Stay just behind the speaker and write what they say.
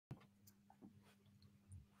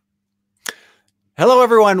Hello,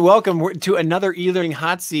 everyone. Welcome to another e-learning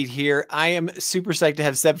hot seat here. I am super psyched to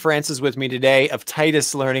have Seb Francis with me today of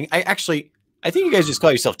Titus Learning. I think you guys just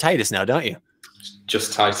call yourself Titus now, don't you?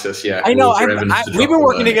 Just Titus, yeah. I know. We've been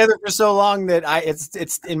working together for so long that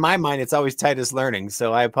it's in my mind, it's always Titus Learning.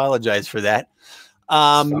 So I apologize for that.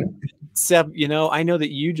 Seb, I know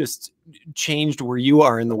that you just changed where you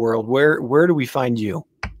are in the world. Where do we find you?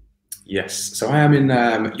 Yes, so I am in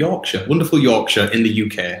Yorkshire, wonderful Yorkshire in the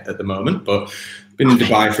UK at the moment, but been in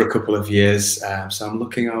Dubai for a couple of years, so I'm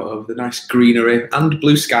looking out over the nice greenery and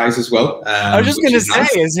blue skies as well. I was just going to say,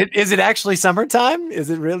 nice. Is it actually summertime?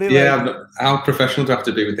 Is it really? Yeah, how professional do I have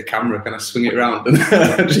to be with the camera? Can I swing it around and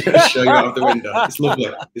just show you out the window? It's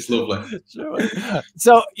lovely. It's lovely. Sure.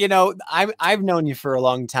 So, I've known you for a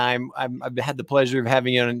long time. I've had the pleasure of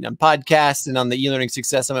having you on podcasts and on the e-learning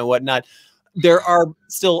success summit and whatnot. There are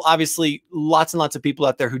still obviously lots and lots of people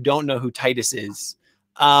out there who don't know who Titus is.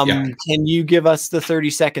 Can you give us the 30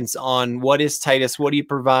 seconds on what is Titus? What do you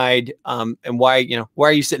provide? And why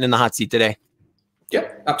are you sitting in the hot seat today?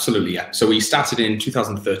 Yeah, absolutely. Yeah. So we started in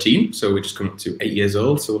 2013. So we're just coming up to 8 years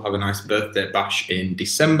old. So we'll have a nice birthday bash in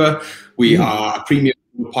December. We are a premium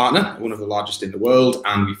partner, one of the largest in the world,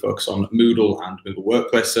 and we focus on Moodle and Moodle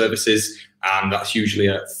workplace services. And that's usually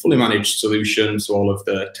a fully managed solution. So all of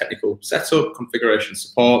the technical setup, configuration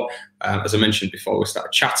support. As I mentioned before, we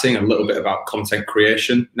started chatting a little bit about content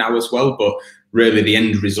creation now as well, but really the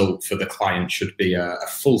end result for the client should be a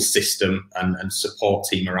full system and support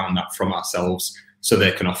team around that from ourselves, so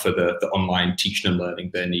they can offer the online teaching and learning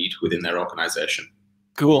they need within their organization.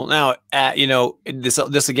 Cool. Now,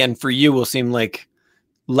 this again for you will seem like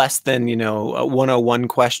less than, a 101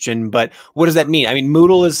 question, but what does that mean? I mean,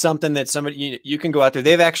 Moodle is something that somebody, you can go out there.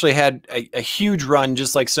 They've actually had a huge run,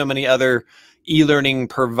 just like so many other e-learning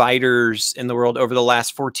providers in the world over the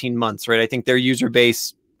last 14 months, right? I think their user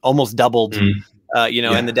base almost doubled, and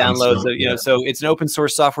the downloads, so it's an open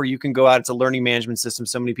source software. You can go out, it's a learning management system.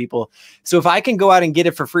 So many people. So if I can go out and get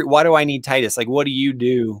it for free, why do I need Titus? Like, what do you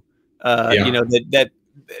do, that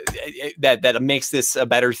makes this a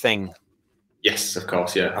better thing? Yes, of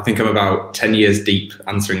course. Yeah, I think I'm about 10 years deep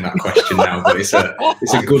answering that question now, but it's a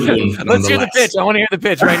good one. Let's hear the pitch. I want to hear the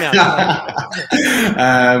pitch right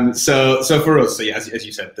now. So for us, yeah, as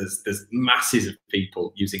you said, there's masses of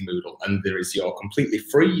people using Moodle, and there is your completely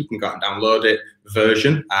free, you can go out and download it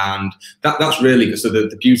version, and that's really good. So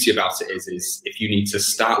the beauty about it is if you need to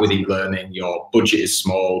start with e-learning, your budget is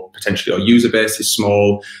small, potentially your user base is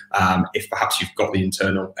small. If perhaps you've got the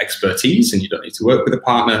internal expertise and you don't need to work with a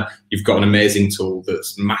partner, you've got an amazing tool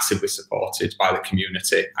that's massively supported by the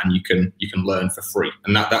community, and you can learn for free.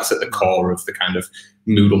 And that's at the core of the kind of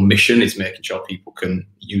Moodle mission, is making sure people can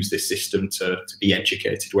use this system to be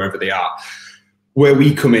educated wherever they are. Where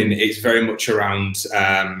we come in is very much around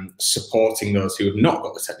supporting those who have not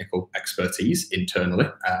got the technical expertise internally,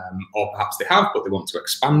 or perhaps they have, but they want to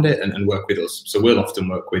expand it and work with us. So we'll often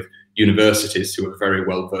work with universities who are very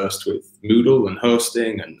well versed with Moodle and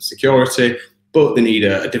hosting and security, but they need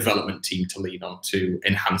a development team to lean on to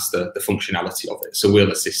enhance the functionality of it. So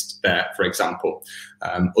we'll assist there, for example.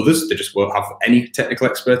 Others, they just won't have any technical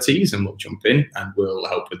expertise, and we'll jump in and we'll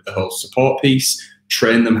help with the whole support piece,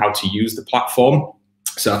 train them how to use the platform.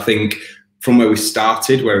 So I think from where we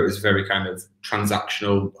started, where it was very kind of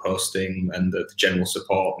transactional hosting and the general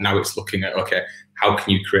support, now it's looking at, okay, how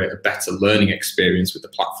can you create a better learning experience with the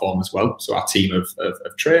platform as well? So our team of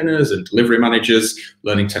trainers and delivery managers,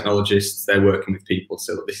 learning technologists, they're working with people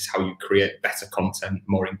so that this is how you create better content,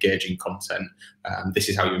 more engaging content. This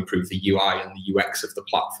is how you improve the UI and the UX of the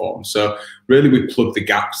platform. So really we plug the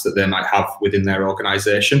gaps that they might have within their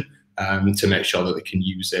organization to make sure that they can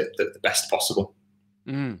use it the best possible.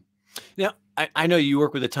 Now, I know you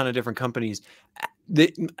work with a ton of different companies. I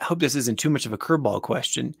hope this isn't too much of a curveball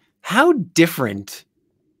question. How different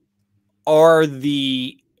are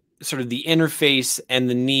the sort of the interface and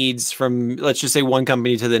the needs from, let's just say, one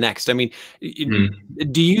company to the next? I mean,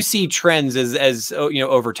 do you see trends as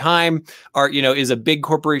over time? Is a big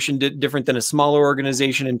corporation different than a smaller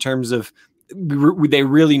organization in terms of they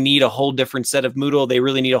really need a whole different set of Moodle? They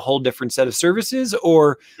really need a whole different set of services?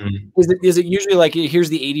 Or is it usually like, here's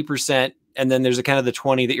the 80% and then there's a kind of the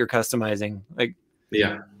 20 that you're customizing? Like,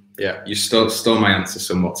 yeah, you stole my answer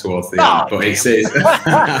somewhat towards the end, but it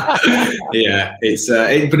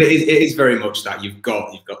is very much that you've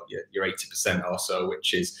got your 80% or so,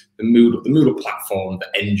 which is the Moodle platform,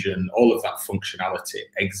 the engine, all of that functionality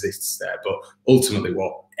exists there. But ultimately,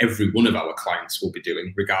 what every one of our clients will be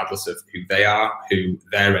doing, regardless of who they are, who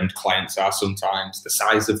their end clients are, sometimes the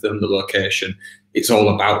size of them, the location, it's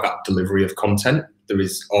all about that delivery of content. there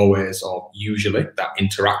is always or usually that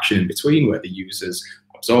interaction in between where the users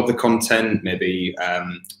absorb the content, maybe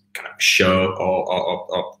kind of show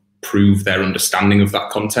or prove their understanding of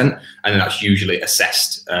that content, and then that's usually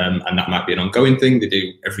assessed, and that might be an ongoing thing they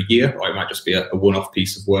do every year, or it might just be a one-off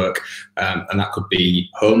piece of work, and that could be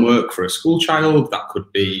homework for a school child, that could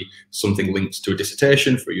be something linked to a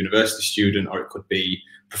dissertation for a university student, or it could be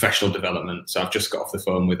professional development. So I've just got off the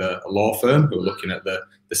phone with a law firm who are looking at the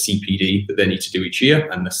CPD that they need to do each year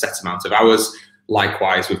and the set amount of hours.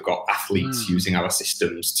 Likewise, we've got athletes using our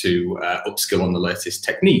systems to upskill on the latest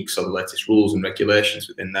techniques or the latest rules and regulations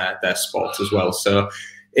within their sport as well. So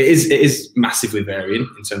it is massively varying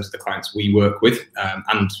in terms of the clients we work with,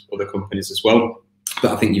 and other companies as well.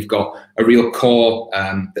 But I think you've got a real core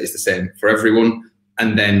that is the same for everyone.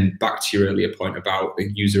 And then back to your earlier point about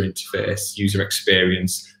the user interface, user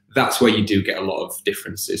experience, that's where you do get a lot of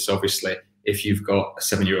differences. So obviously, if you've got a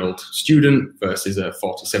 7-year-old student versus a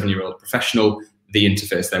 47-year-old professional, the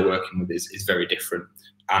interface they're working with is very different.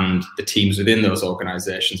 And the teams within those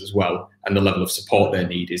organizations as well, and the level of support they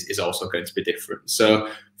need is also going to be different. So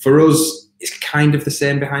for us, it's kind of the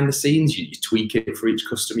same behind the scenes. You tweak it for each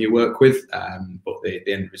customer you work with, but the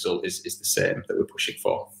end result is the same that we're pushing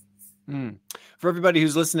for. For everybody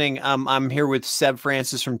who's listening, I'm here with Seb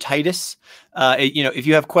Francis from Titus. If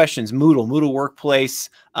you have questions, Moodle Workplace,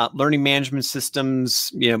 learning management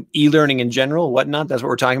systems, e-learning in general, whatnot, that's what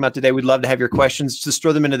we're talking about today. We'd love to have your questions. Just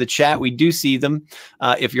throw them into the chat. We do see them.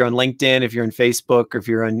 If you're on LinkedIn, if you're on Facebook, or if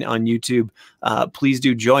you're on YouTube, please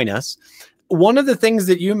do join us. One of the things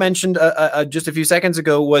that you mentioned just a few seconds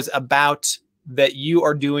ago was about that you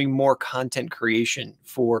are doing more content creation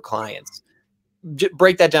for clients.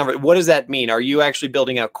 Break that down. What does that mean? Are you actually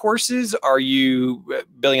building out courses? Are you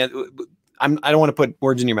building out? I don't want to put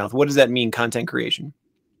words in your mouth. What does that mean, content creation?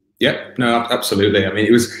 Yeah, no, absolutely. I mean,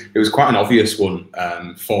 it was quite an obvious one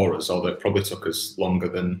for us, although it probably took us longer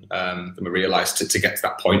than we realised to get to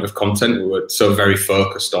that point of content. We were so very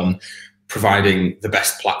focused on providing the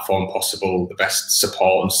best platform possible, the best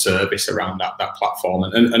support and service around that platform,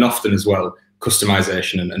 and often as well,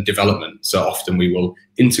 customization and development. So often we will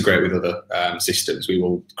integrate with other systems. We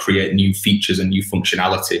will create new features and new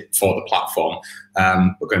functionality for the platform.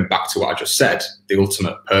 But going back to what I just said, the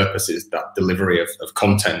ultimate purpose is that delivery of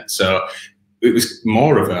content. So it was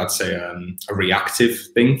more of I'd say, a reactive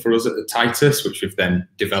thing for us at the Titus, which we've then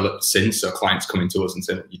developed since. So clients coming to us and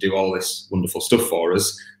saying, you do all this wonderful stuff for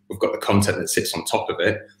us. We've got the content that sits on top of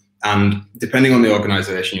it. And depending on the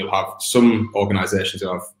organization, you'll have some organizations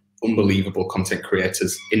who have unbelievable content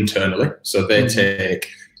creators internally. So they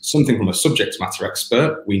take something from a subject matter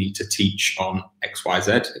expert. We need to teach on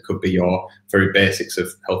XYZ. It could be your very basics of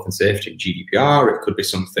health and safety, GDPR. It could be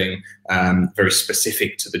something very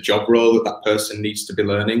specific to the job role that person needs to be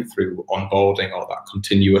learning through onboarding or that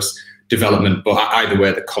continuous development. But either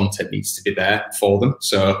way, the content needs to be there for them.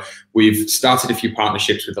 So we've started a few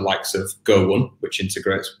partnerships with the likes of Go1, which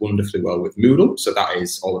integrates wonderfully well with Moodle. So that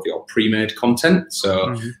is all of your pre-made content.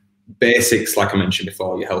 So basics, like I mentioned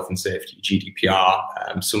before, your health and safety,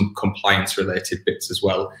 GDPR, some compliance related bits as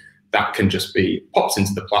well, that can just be popped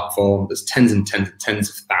into the platform. There's tens and tens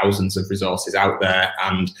of thousands of resources out there.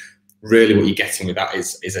 And really what you're getting with that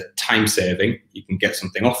is a time saving. You can get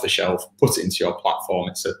something off the shelf, put it into your platform.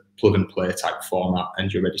 It's a plug and play type format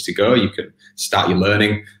and you're ready to go. You can start your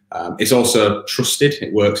learning. It's also trusted.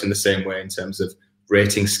 It works in the same way in terms of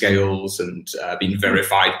rating scales and being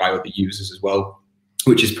verified by other users as well,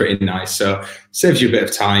 which is pretty nice. So saves you a bit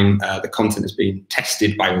of time. The content is being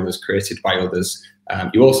tested by others, created by others.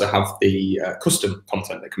 You also have the custom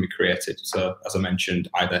content that can be created. So as I mentioned,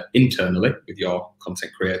 either internally with your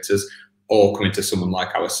content creators or coming to someone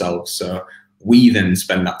like ourselves. So we then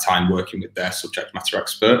spend that time working with their subject matter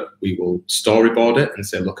expert. We will storyboard it and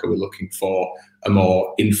say, look, we're looking for a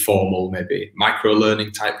more informal, maybe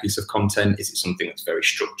micro-learning type piece of content. Is it something that's very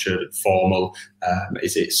structured and formal?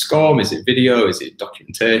 Is it SCORM? Is it video? Is it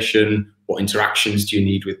documentation? What interactions do you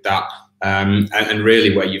need with that? And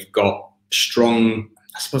really where you've got strong,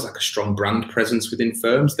 I suppose like a strong brand presence within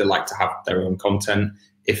firms, they like to have their own content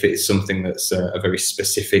if it is something that's a very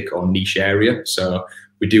specific or niche area. So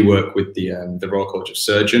we do work with the Royal College of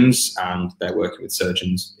Surgeons, and they're working with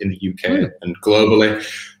surgeons in the UK and globally.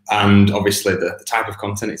 And obviously the type of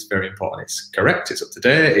content is very important. It's correct, it's up to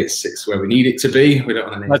date, it's where we need it to be. We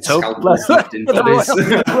don't want any scalpels left in bodies.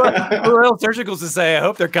 Royal Surgical Society, I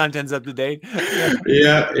hope their content's up to date.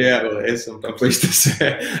 Yeah, well, it is, I'm pleased to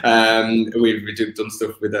say. We've done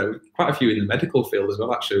stuff with quite a few in the medical field as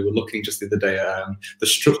well, actually. We were looking just the other day at the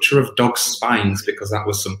structure of dogs' spines, because that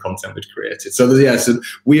was some content we'd created. So there's some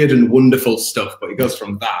weird and wonderful stuff, but it goes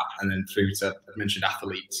from that and then through to, I mentioned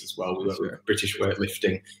athletes as well. We work with British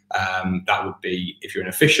weightlifting. That would be if you're an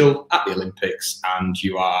official at the Olympics and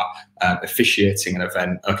you are officiating an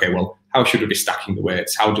event. Okay, well, how should we be stacking the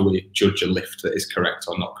weights? How do we judge a lift that is correct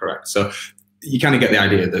or not correct? So you kind of get the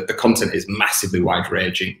idea that the content is massively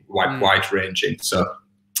wide-ranging. So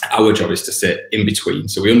our job is to sit in between.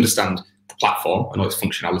 So we understand the platform and all its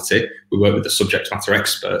functionality. We work with the subject matter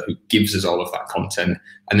expert who gives us all of that content,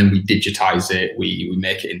 and then we digitize it. We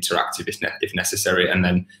make it interactive if necessary, and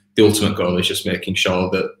then the ultimate goal is just making sure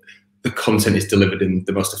that the content is delivered in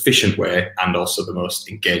the most efficient way and also the most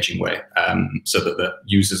engaging way, so that the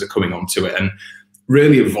users are coming onto it, and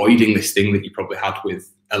really avoiding this thing that you probably had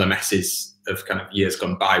with LMSs of kind of years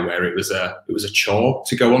gone by, where it was a chore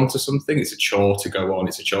to go on to something. It's a chore to go on.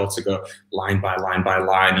 It's a chore to go line by line by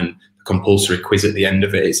line, and a compulsory quiz at the end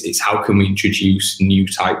of it. It's how can we introduce new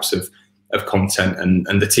types of content,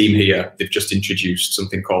 and the team here, they've just introduced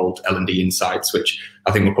something called L&D Insights, which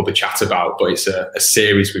I think we'll probably chat about, but it's a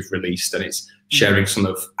series we've released, and it's sharing some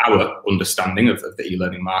of our understanding of the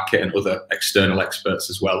e-learning market and other external experts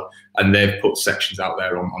as well. And they've put sections out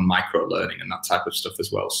there on micro learning and that type of stuff as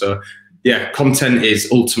well. So yeah, content is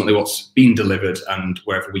ultimately what's being delivered, and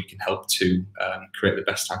wherever we can help to create the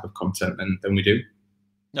best type of content, then we do.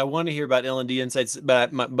 I want to hear about L&D Insights,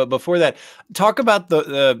 but before that, talk about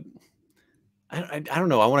the I don't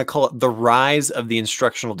know, I want to call it the rise of the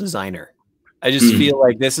instructional designer. I just feel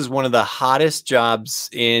like this is one of the hottest jobs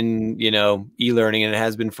in, e-learning, and it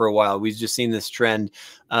has been for a while. We've just seen this trend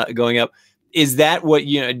going up. Is that what,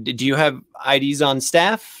 do you have IDs on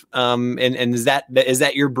staff? And is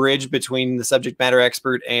that your bridge between the subject matter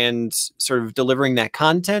expert and sort of delivering that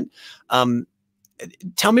content?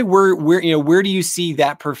 Tell me where do you see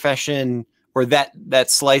that profession, or that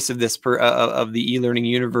slice of this of the e-learning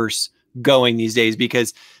universe going these days?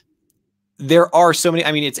 Because there are so many,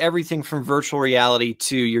 I mean, it's everything from virtual reality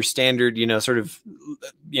to your standard,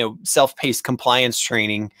 self-paced compliance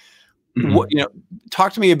training.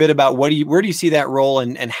 Talk to me a bit about where do you see that role,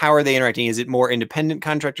 and how are they interacting? Is it more independent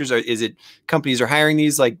contractors, or is it companies are hiring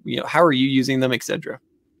these? How are you using them, etc.?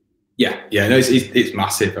 No, it's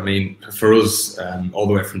massive. I mean, for us, all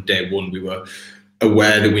the way from day one, we were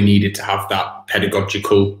aware that we needed to have that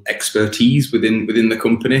pedagogical expertise within the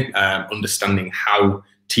company, understanding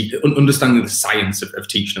the science of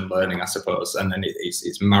teaching and learning, I suppose, and then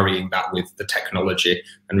it's marrying that with the technology,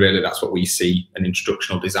 and really that's what we see an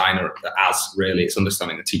instructional designer as. Really, it's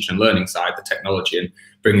understanding the teaching and learning side, the technology, and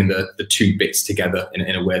bringing the two bits together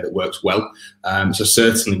in a way that works well. So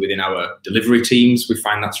certainly within our delivery teams, we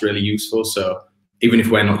find that's really useful. So even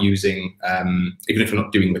if we're not using, even if we're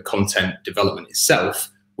not doing the content development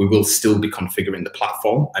itself, we will still be configuring the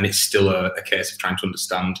platform, and it's still a case of trying to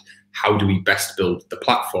understand how do we best build the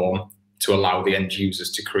platform to allow the end users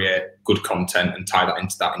to create good content and tie that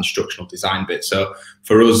into that instructional design bit. So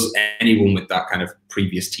for us, anyone with that kind of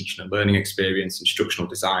previous teaching and learning experience, instructional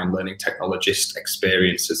design, learning technologist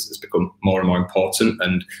experience has become more and more important,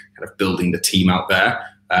 and kind of building the team out there.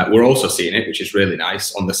 We're also seeing it, which is really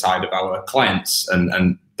nice, on the side of our clients,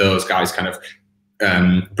 and those guys kind of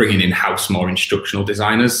bringing in-house more instructional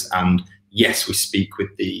designers. And yes, we speak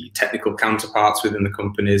with the technical counterparts within the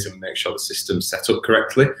companies and we make sure the system's set up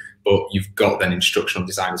correctly, but you've got then instructional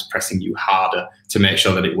designers pressing you harder to make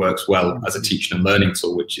sure that it works well as a teaching and learning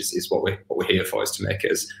tool, which is what we're here for, is to make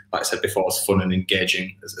it, as, like I said before, as fun and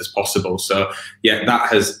engaging as possible. So yeah, that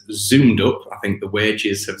has zoomed up. I think the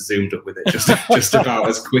wages have zoomed up with it just about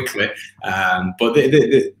as quickly. But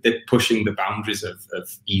they're pushing the boundaries of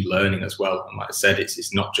e-learning as well. And like I said,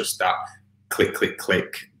 it's not just that click, click,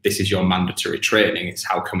 click, this is your mandatory training. It's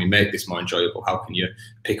how can we make this more enjoyable? How can you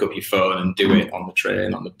pick up your phone and do it on the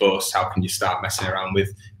train, on the bus? How can you start messing around with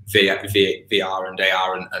VR and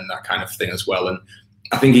AR and that kind of thing as well? And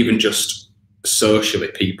I think even just socially,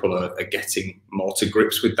 people are getting more to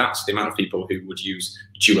grips with that. So the amount of people who would use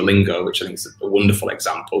Duolingo, which I think is a wonderful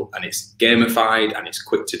example, and it's gamified and it's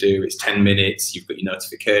quick to do. It's 10 minutes, you've got your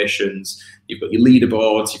notifications, you've got your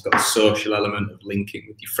leaderboards, you've got the social element of linking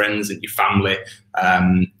with your friends and your family.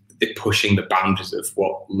 They're pushing the boundaries of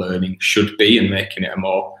what learning should be and making it a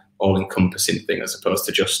more all-encompassing thing, as opposed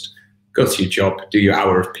to just go to your job, do your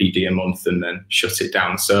hour of PD a month, and then shut it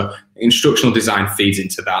down. So instructional design feeds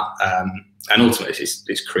into that. And ultimately,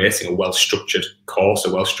 it's creating a well-structured course,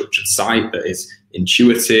 a well-structured site that is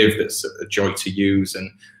intuitive, that's a joy to use,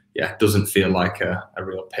 and yeah, doesn't feel like a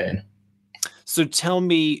real pain. So tell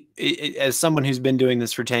me, as someone who's been doing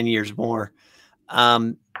this for 10 years more,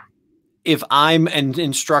 if I'm an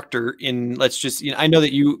instructor in, let's just, I know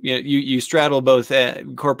that you straddle both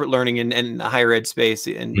corporate learning and higher ed space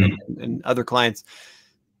and other clients.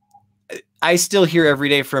 I still hear every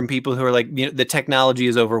day from people who are like, the technology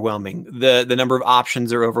is overwhelming. The number of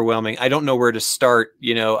options are overwhelming. I don't know where to start.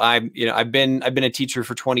 I've been a teacher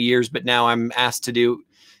for 20 years, but now I'm asked to do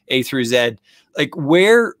A through Z. Like,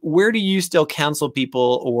 where do you still counsel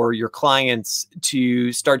people or your clients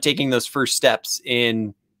to start taking those first steps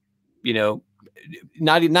in,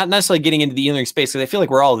 not necessarily getting into the e-learning space, because I feel like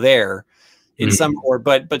we're all there in some,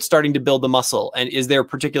 but starting to build the muscle? And is there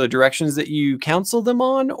particular directions that you counsel them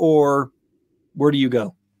on, or where do you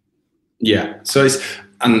go? Yeah, so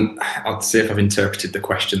and I'll see if I've interpreted the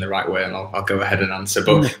question the right way, and I'll go ahead and answer.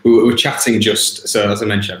 But we were chatting so as I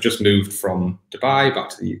mentioned, I've just moved from Dubai back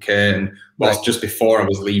to the UK, and just before I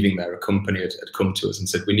was leaving there, a company had come to us and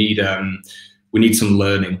said, we need some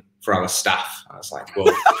learning for our staff. I was like,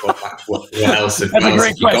 well, what else? That's a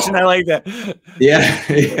great question. I like that. Yeah,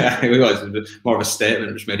 it was more of a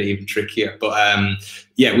statement, which made it even trickier. But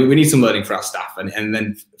yeah, we need some learning for our staff, and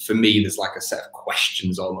then for me, there's like a set of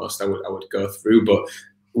questions almost I would go through. But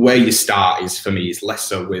where you start is, for me, is less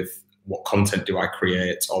so with what content do I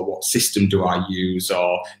create, or what system do I use,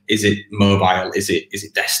 or is it mobile, is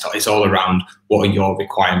it desktop? It's all around what are your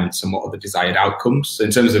requirements and what are the desired outcomes. So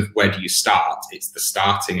in terms of where do you start, it's the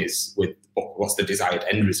starting is with what's the desired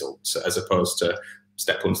end result, as opposed to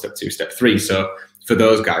step 1, step 2, step 3. So for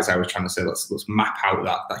those guys, I was trying to say, let's map out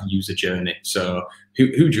that user journey. So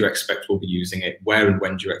who do you expect will be using it? Where and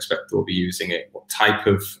when do you expect they'll be using it? What type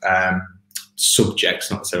of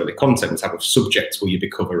subjects, not necessarily content, what type of subjects will you be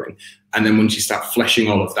covering? And then once you start fleshing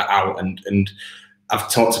all of that out, and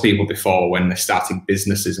I've talked to people before when they're starting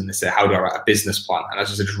businesses and they say, how do I write a business plan? And I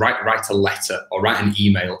just said, write a letter or write an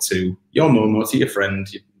email to your mum or to your friend.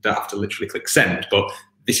 You don't have to literally click send, but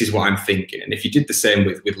this is what I'm thinking. And if you did the same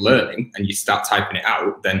with learning and you start typing it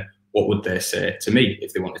out, then what would they say to me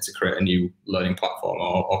if they wanted to create a new learning platform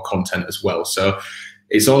or content as well? So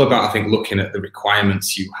it's all about, I think, looking at the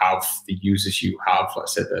requirements you have, the users you have, like I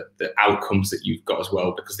said, the outcomes that you've got as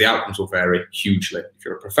well, because the outcomes will vary hugely. If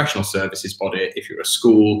you're a professional services body, if you're a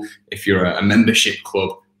school, if you're a membership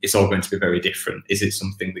club, it's all going to be very different. Is it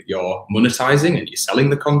something that you're monetizing and you're selling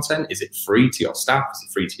the content? Is it free to your staff? Is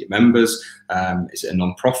it free to your members? Is it a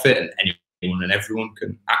non-profit and anyone and everyone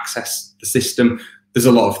can access the system? There's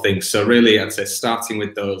a lot of things. So really, I'd say starting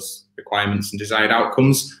with those requirements and desired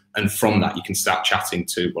outcomes, and from that, you can start chatting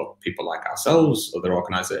to people like ourselves, other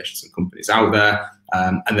organizations and companies out there,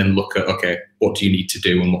 and then look at, okay, what do you need to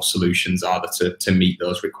do and what solutions are there to meet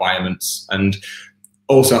those requirements? And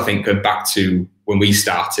also, I think, going back to when we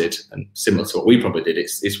started, and similar to what we probably did,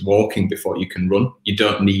 it's walking before you can run. You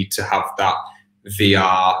don't need to have that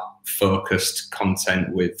VR-focused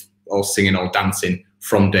content with all singing, all dancing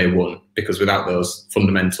from day one, because without those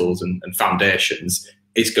fundamentals and foundations,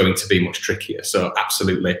 it's going to be much trickier. So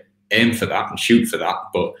absolutely aim for that and shoot for that,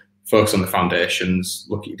 but focus on the foundations,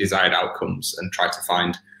 look at your desired outcomes, and try to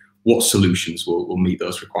find what solutions will meet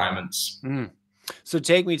those requirements. So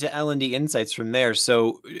take me to L&D insights from there.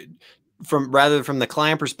 So rather from the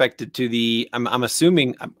client perspective to the, I'm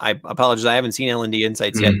assuming, I apologize, I haven't seen L&D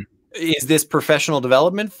insights yet. Is this professional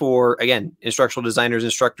development for, again, instructional designers,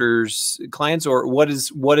 instructors, clients, or what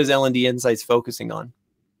is L&D insights focusing on?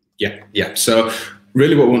 Yeah. So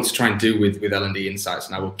really what we want to try and do with L&D Insights,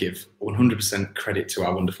 and I will give 100% credit to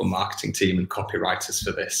our wonderful marketing team and copywriters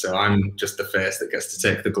for this. So I'm just the face that gets to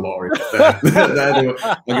take the glory. But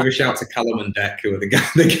I'll give a shout to Callum and Deck, who are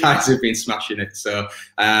the guys who've been smashing it. So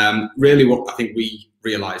really what I think we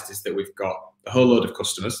realized is that we've got a whole load of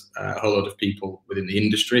customers, a whole load of people within the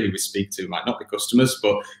industry who we speak to might not be customers,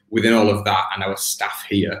 but within all of that and our staff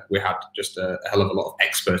here, we had just a hell of a lot of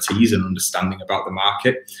expertise and understanding about the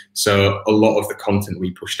market. So a lot of the content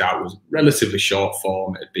we pushed out was relatively short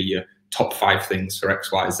form. It'd be your top 5 things for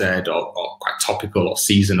X, Y, Z, or quite topical or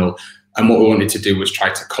seasonal. And what we wanted to do was try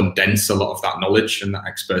to condense a lot of that knowledge and that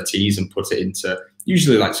expertise and put it into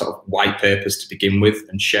usually like sort of white papers to begin with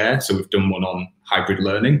and share. So we've done one on hybrid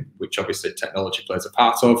learning, which obviously technology plays a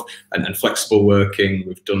part of, and flexible working.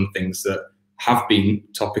 We've done things that have been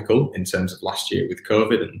topical in terms of last year with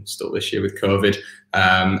COVID and still this year with COVID.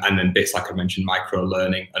 And then bits like I mentioned, micro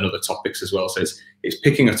learning and other topics as well. So it's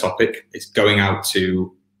picking a topic, it's going out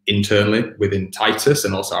to internally within Titus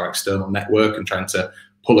and also our external network, and trying to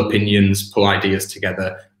pull opinions, pull ideas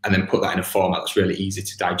together, and then put that in a format that's really easy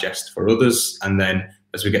to digest for others. And then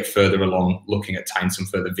as we get further along, looking at tying some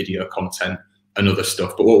further video content and other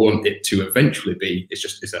stuff. But what we want it to eventually be is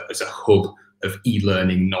just is a hub of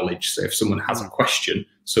e-learning knowledge. So if someone has a question,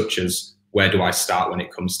 such as where do I start when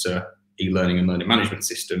it comes to e-learning and learning management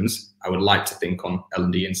systems, I would like to think on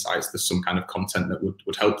L&D Insights there's some kind of content that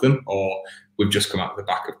would help them. Or we've just come out of the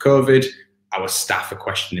back of COVID, our staff are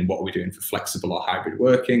questioning what are we doing for flexible or hybrid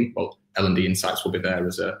working. Well, L&D Insights will be there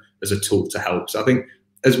as a tool to help. So I think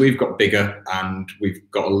as we've got bigger and we've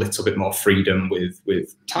got a little bit more freedom with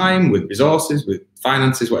time, with resources, with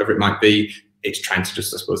finances, whatever it might be, it's trying to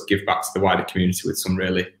just, I suppose, give back to the wider community with some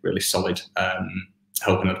really, really solid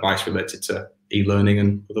help and advice related to e-learning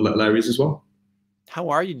and other little areas as well. How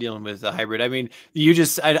are you dealing with the hybrid? I mean, you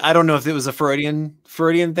just, I don't know if it was a Freudian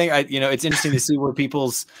thing. You know, it's interesting to see where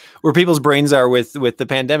people's brains are with the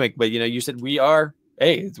pandemic. But, you know, you said we're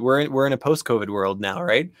in a post-COVID world now,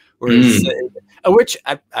 right? Whereas, which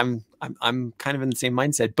I'm kind of in the same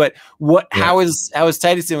mindset. But how is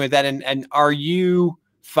Titus doing with that? And are you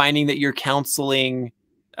finding that you're counseling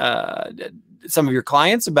some of your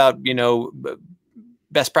clients about, you know,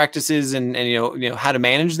 best practices and you know how to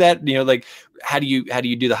manage that? You know, like how do you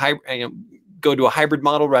do the hybrid? You know, go to a hybrid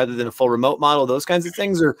model rather than a full remote model, those kinds of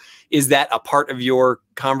things, or is that a part of your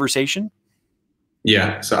conversation?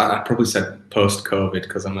 Yeah, so I probably said post-COVID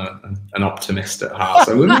because I'm an optimist at heart.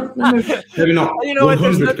 So maybe not. You know what?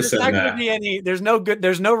 There's not there. going to be any. There's no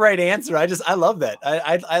right answer. I love that.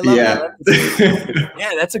 I love that.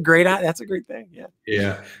 Yeah, that's a great thing. Yeah.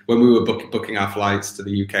 Yeah. When we were booking our flights to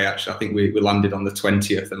the UK, actually, I think we landed on the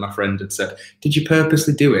 20th, and my friend had said, "Did you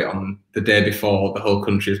purposely do it on the day before the whole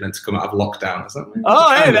country is meant to come out of lockdown?" I was like,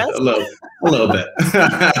 "Oh, hey, that's a little bit."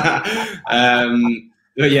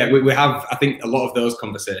 But yeah, we have, I think a lot of those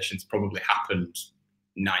conversations probably happened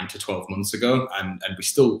 9 to 12 months ago, and we're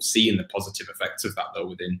still seeing the positive effects of that though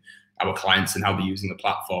within our clients and how they're using the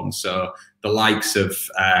platform. So the likes of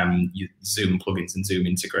Zoom plugins and Zoom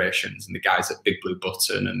integrations and the guys at Big Blue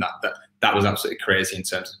Button, and that was absolutely crazy in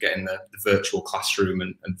terms of getting the virtual classroom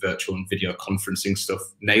and virtual and video conferencing stuff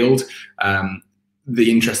nailed.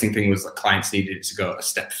 The interesting thing was that clients needed it to go a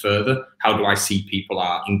step further. How do I see people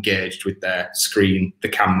are engaged with their screen, the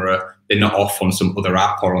camera, they're not off on some other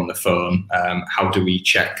app or on the phone? How do we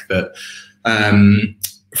check that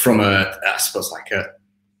from I suppose like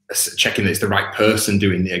checking that it's the right person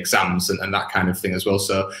doing the exams and that kind of thing as well.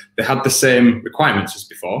 So they had the same requirements as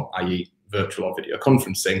before, i.e. virtual or video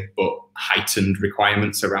conferencing, but heightened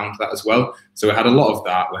requirements around that as well. So we had a lot of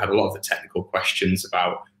that. We had a lot of the technical questions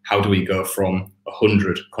about how do we go from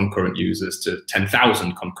 100 concurrent users to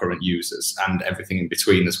 10,000 concurrent users and everything in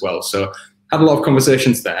between as well. So had a lot of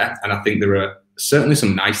conversations there. And I think there are certainly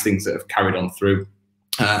some nice things that have carried on through.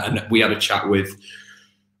 And we had a chat with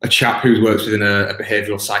a chap who works within a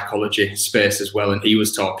behavioral psychology space as well, and he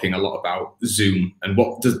was talking a lot about Zoom and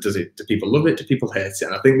what do people love it, do people hate it?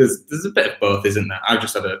 And I think there's a bit of both, isn't there? I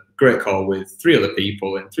just had a great call with 3 other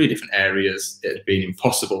people in 3 different areas. It had been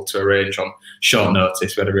impossible to arrange on short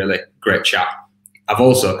notice. We had a really great chat. I've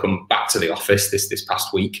also come back to the office this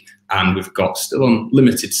past week, and we've got still on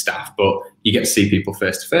limited staff, but you get to see people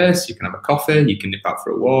face to face. You can have a coffee, you can nip out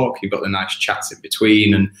for a walk. You've got the nice chats in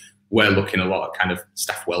between, and we're looking a lot at kind of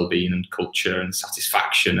staff well-being and culture and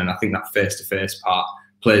satisfaction. And I think that face-to-face part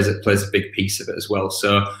plays a big piece of it as well.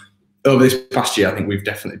 So over this past year, I think we've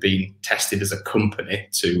definitely been tested as a company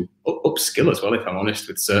to upskill as well, if I'm honest,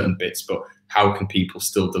 with certain bits. But how can people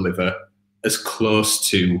still deliver as close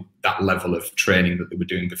to that level of training that they were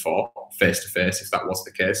doing before, face-to-face, if that was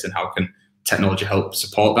the case? And how can technology help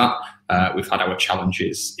support that? We've had our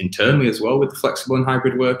challenges internally as well with the flexible and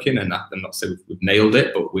hybrid working, and I'm not saying we've nailed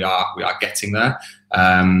it, but we are getting there.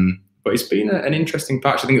 But it's been an interesting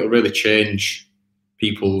patch. I think it'll really change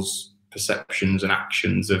people's perceptions and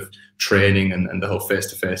actions of training and the whole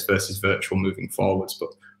face-to-face versus virtual moving forwards, but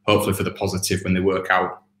hopefully for the positive when they work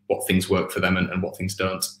out what things work for them and what things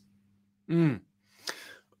don't.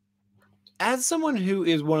 As someone who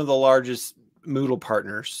is one of the largest Moodle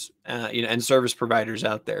partners, you know, and service providers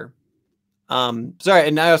out there. Sorry,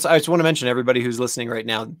 and I just want to mention everybody who's listening right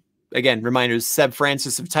now. Again, reminders: Seb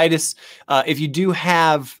Francis of Titus. If you do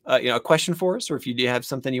have you know, a question for us, or if you do have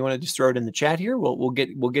something you want to just throw it in the chat here, we'll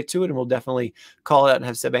get to it, and we'll definitely call it out and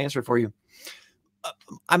have Seb answer for you.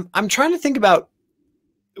 I'm trying to think about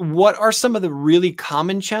what are some of the really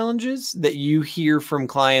common challenges that you hear from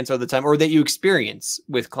clients all the time, or that you experience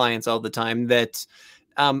with clients all the time. That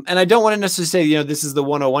and I don't want to necessarily say, you know, this is the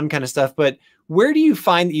 101 kind of stuff, but where do you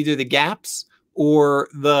find either the gaps or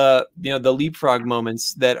the the leapfrog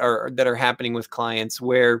moments that are happening with clients,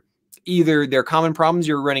 where either they're common problems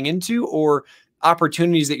you're running into or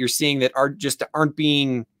opportunities that you're seeing that aren't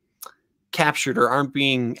being captured or aren't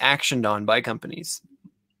being actioned on by companies?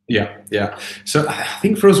 Yeah. So I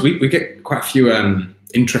think for us, we get quite a few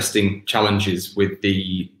interesting challenges with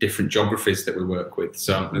the different geographies that we work with.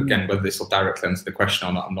 So again, whether this will directly answer the question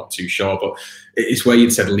or not, I'm not too sure, but it's where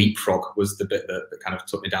you'd said leapfrog was the bit that kind of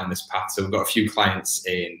took me down this path. So we've got a few clients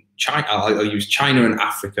in China. I'll use China and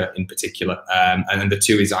Africa in particular. And then the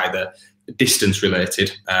two is either distance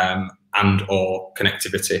related and or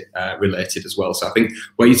connectivity related as well. So I think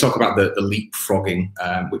where you talk about the leapfrogging,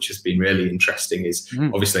 which has been really interesting, is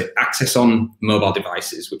obviously access on mobile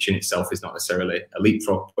devices, which in itself is not necessarily a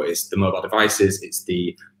leapfrog, but it's the mobile devices, it's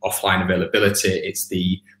the offline availability, it's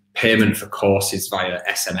the payment for courses via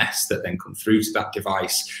SMS that then come through to that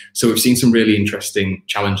device. So we've seen some really interesting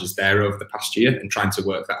challenges there over the past year and trying to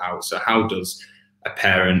work that out. So how does a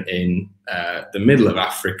parent in the middle of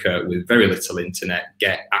Africa with very little internet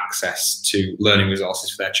get access to learning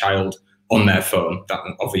resources for their child on their phone? That's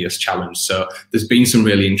an obvious challenge. So there's been some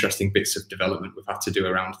really interesting bits of development we've had to do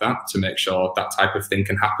around that to make sure that type of thing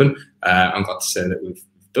can happen. I'm glad to say that we've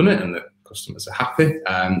done it and the customers are happy.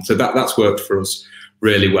 So that's worked for us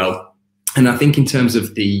really well. And I think in terms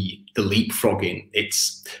of the leapfrogging,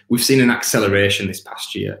 we've seen an acceleration this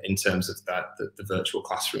past year in terms of the virtual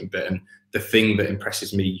classroom bit. And the thing that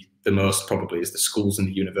impresses me the most probably is the schools and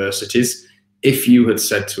the universities. If you had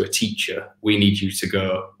said to a teacher, we need you to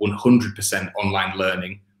go 100% online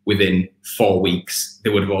learning within 4 weeks, they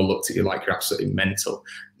would have all looked at you like you're absolutely mental.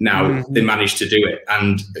 Now they managed to do it,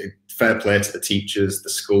 and fair play to the teachers, the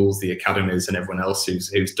schools, the academies, and everyone else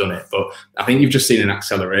who's done it. But I think you've just seen an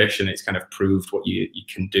acceleration. It's kind of proved what you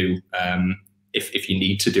can do if you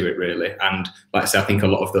need to do it, really. And like I say, I think a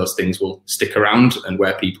lot of those things will stick around, and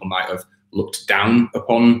where people might have looked down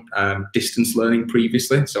upon distance learning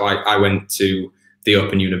previously. So I went to the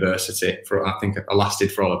Open University for, I think I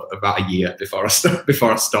lasted for about a year before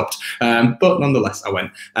I stopped. But nonetheless, I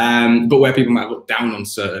went. But where people might have looked down on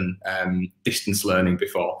certain distance learning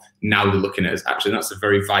before, now they're looking at it as actually that's a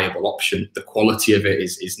very viable option. The quality of it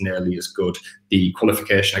is nearly as good. The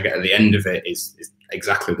qualification I get at the end of it is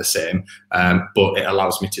exactly the same, but it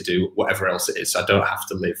allows me to do whatever else it is. So I don't have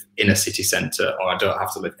to live in a city centre, or I don't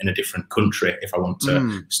have to live in a different country if I want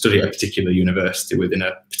to study at a particular university within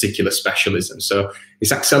a particular specialism. So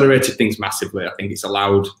it's accelerated things massively. I think it's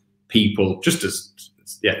allowed people, just as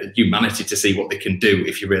humanity, to see what they can do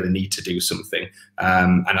if you really need to do something.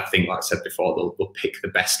 And I think, like I said before, they'll pick the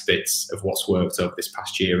best bits of what's worked over this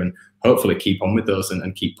past year and hopefully keep on with those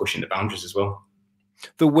and keep pushing the boundaries as well.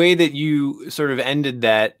 The way that you sort of ended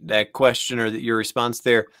that question, or that your response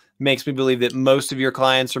there, makes me believe that most of your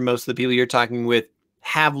clients, or most of the people you're talking with,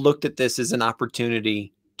 have looked at this as an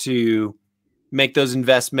opportunity to make those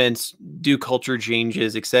investments, do culture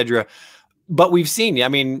changes, etc. But we've seen, I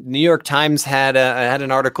mean, New York Times had an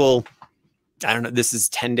article, I don't know, this is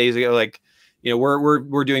 10 days ago, like,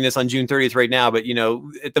 we're doing this on June 30th right now, but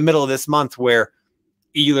at the middle of this month, where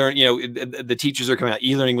the teachers are coming out,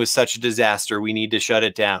 e-learning was such a disaster, we need to shut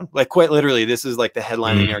it down. Like, quite literally, this is like the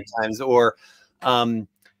headline in the New York Times. Or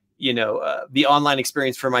the online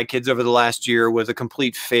experience for my kids over the last year was a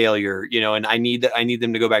complete failure, and I need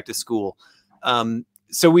them to go back to school.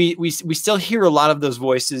 So we still hear a lot of those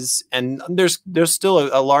voices, and there's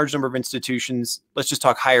still a large number of institutions, let's just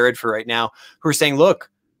talk higher ed for right now, who are saying, look,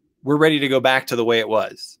 we're ready to go back to the way it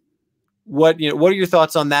was. What are your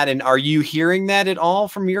thoughts on that? And are you hearing that at all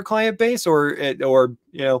from your client base, or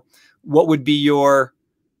what would be your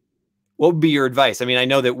advice? I mean, I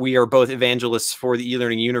know that we are both evangelists for the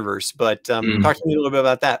e-learning universe, but talk to me a little bit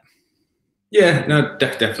about that. Yeah, no,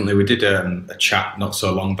 definitely. We did a chat not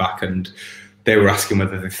so long back, and they were asking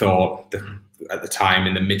whether they thought that at the time,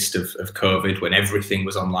 in the midst of COVID, when everything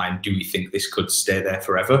was online, do we think this could stay there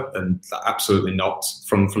forever? And absolutely not.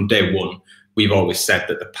 From day one, we've always said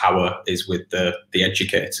that the power is with the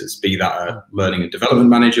educators, be that a learning and development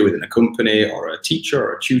manager within a company, or a teacher,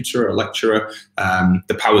 or a tutor, or a lecturer.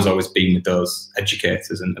 The power's always been with those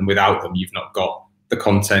educators, and without them, you've not got the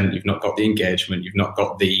content, you've not got the engagement, you've not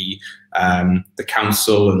got the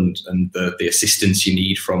counsel and the assistance you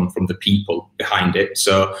need from the people behind it.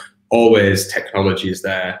 So always technology is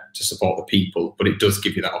there to support the people, but it does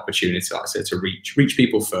give you that opportunity, like I say, to reach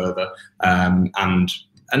people further, and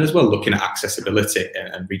as well looking at accessibility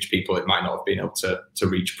and reach people it might not have been able to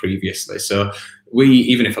reach previously. So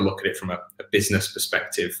even if I look at it from a business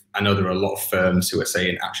perspective, I know there are a lot of firms who are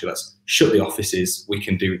saying, actually, let's shut the offices, we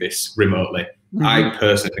can do this remotely. I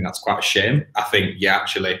personally think that's quite a shame. I think,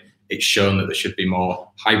 actually, it's shown that there should be more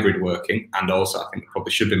hybrid working, and also I think there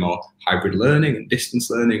probably should be more hybrid learning and distance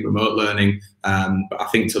learning, remote learning. But I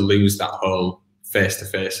think to lose that whole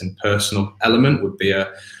face-to-face and personal element would be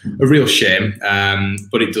a real shame,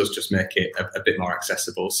 but it does just make it a bit more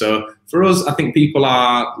accessible. So for us, I think people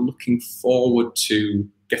are looking forward to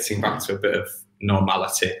getting back to a bit of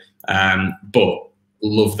normality, but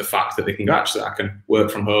love the fact that they can go, actually, I can work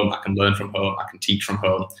from home, I can learn from home, I can teach from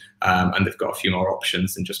home, and they've got a few more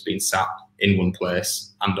options than just being sat in one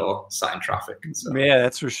place and or sat in traffic. So. Yeah,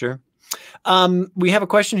 that's for sure. We have a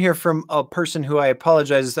question here from a person who, I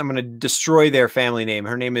apologize, I'm going to destroy their family name.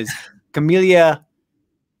 Her name is Camilla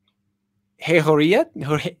Hejorita.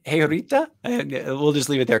 We'll just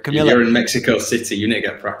leave it there. Camilla. You're in Mexico City. You need to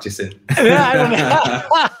get practicing. I don't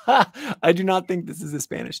know. I do not think this is a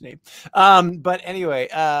Spanish name. But anyway,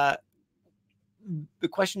 the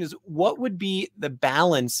question is, what would be the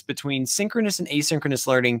balance between synchronous and asynchronous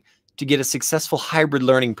learning to get a successful hybrid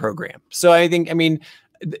learning program? So I mean,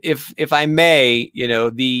 if I may,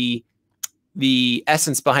 the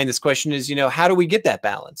essence behind this question is, how do we get that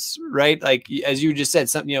balance, right? Like, as you just said,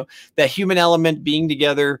 something, that human element, being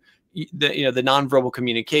together, the nonverbal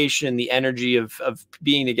communication, the energy of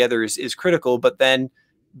being together is critical, but then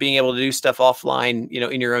being able to do stuff offline,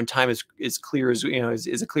 in your own time is clear as,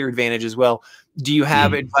 is a clear advantage as well. Do you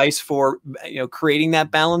have advice for, creating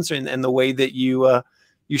that balance and the way that you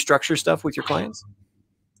structure stuff with your clients?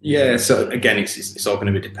 Yeah, so again, it's all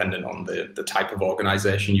going to be dependent on the type of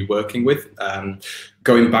organization you're working with.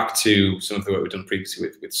 Going back to some of the work we've done previously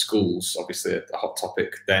with schools, obviously a hot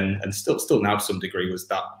topic then, and still now to some degree, was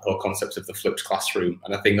that whole concept of the flipped classroom.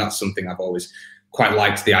 And I think that's something I've always quite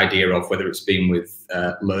liked the idea of, whether it's been with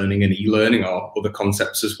learning and e-learning or other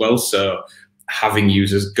concepts as well. So having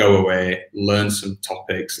users go away, learn some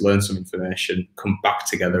topics, learn some information, come back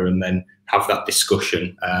together, and then have that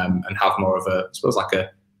discussion, and have more of a, I suppose, like a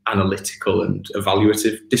analytical and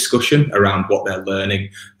evaluative discussion around what they're learning,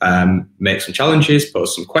 make some challenges,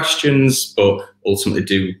 pose some questions, but ultimately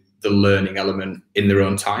do the learning element in their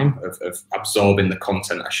own time of absorbing the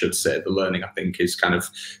content, I should say. The learning, I think, is kind of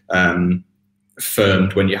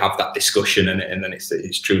affirmed when you have that discussion, and then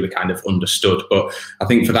it's truly kind of understood. But I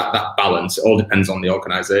think for that balance, it all depends on the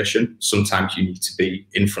organization. Sometimes you need to be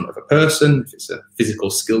in front of a person. If it's a physical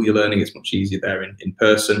skill you're learning, it's much easier there in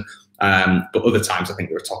person. But other times, I think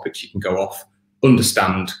there are topics you can go off,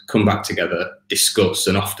 understand, come back together, discuss,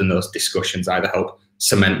 and often those discussions either help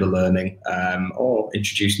cement the learning, or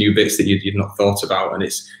introduce new bits that you'd not thought about. And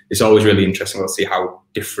it's always really interesting to see how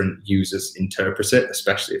different users interpret it,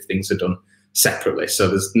 especially if things are done separately. So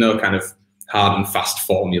there's no kind of hard and fast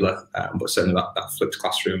formula, but certainly that flipped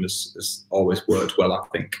classroom has always worked well, I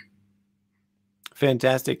think.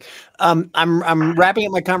 Fantastic. I'm wrapping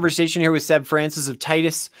up my conversation here with Seb Francis of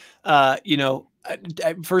Titus.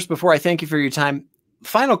 First, before I thank you for your time,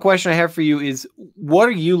 final question I have for you is, what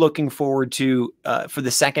are you looking forward to for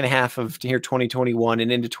the second half of 2021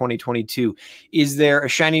 and into 2022? Is there a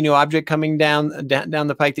shiny new object coming down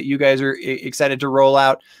the pike that you guys are excited to roll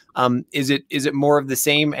out? Is it more of the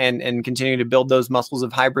same and continue to build those muscles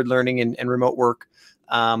of hybrid learning and remote work?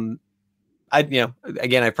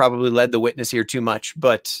 Again, I probably led the witness here too much,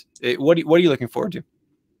 but what are you looking forward to?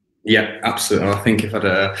 Yeah, absolutely. I think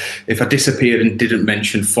if I disappeared and didn't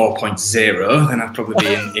mention 4.0, then I'd probably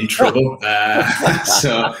be in trouble.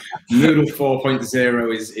 So Moodle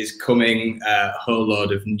 4.0 is coming. A whole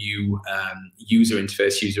load of new user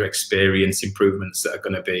interface, user experience improvements that are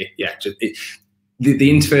going to be,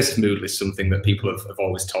 the interface of Moodle is something that people have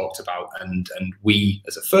always talked about, and we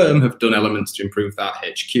as a firm have done elements to improve that.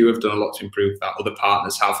 HQ have done a lot to improve that. Other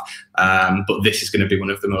partners have, but this is going to be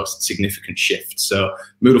one of the most significant shifts. So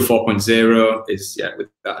Moodle 4.0 is,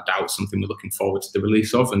 without a doubt, something we're looking forward to the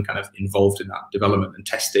release of, and kind of involved in that development and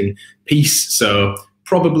testing piece. So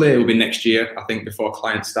probably it will be next year, I think, before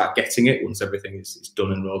clients start getting it, once everything is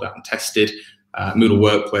done and rolled out and tested. Moodle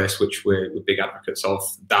Workplace, which we're big advocates of,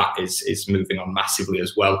 that is moving on massively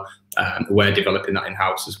as well. We're developing that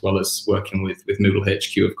in-house, as well as working with Moodle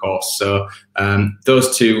HQ, of course. So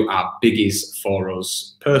those two are biggies for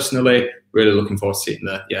us personally. Really looking forward to seeing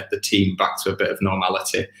the team back to a bit of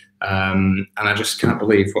normality. And I just can't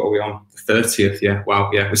believe, what are we on? The 30th? Yeah,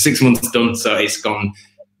 wow, yeah. We're 6 months done, so it's gone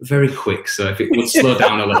very quick. So if it would slow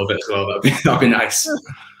down a little bit as well, that'd be nice.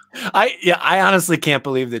 I honestly can't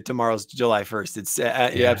believe that tomorrow's July 1st.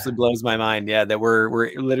 It absolutely blows my mind. Yeah, that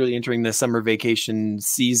we're literally entering the summer vacation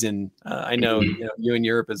season. I know, you in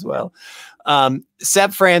Europe as well.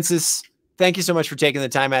 Seb Francis, thank you so much for taking the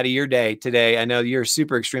time out of your day today. I know you're a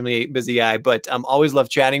super extremely busy guy, but always love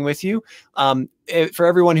chatting with you. For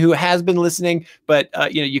everyone who has been listening, but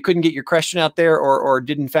you couldn't get your question out there or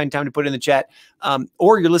didn't find time to put it in the chat,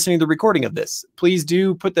 or you're listening to the recording of this, please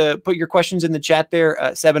do put your questions in the chat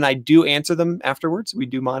there. Seb and I do answer them afterwards. We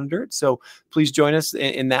do monitor it, so please join us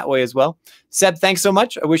in that way as well. Seb, thanks so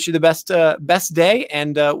much. I wish you the best day,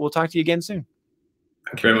 and we'll talk to you again soon.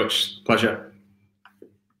 Thank you very much. Pleasure.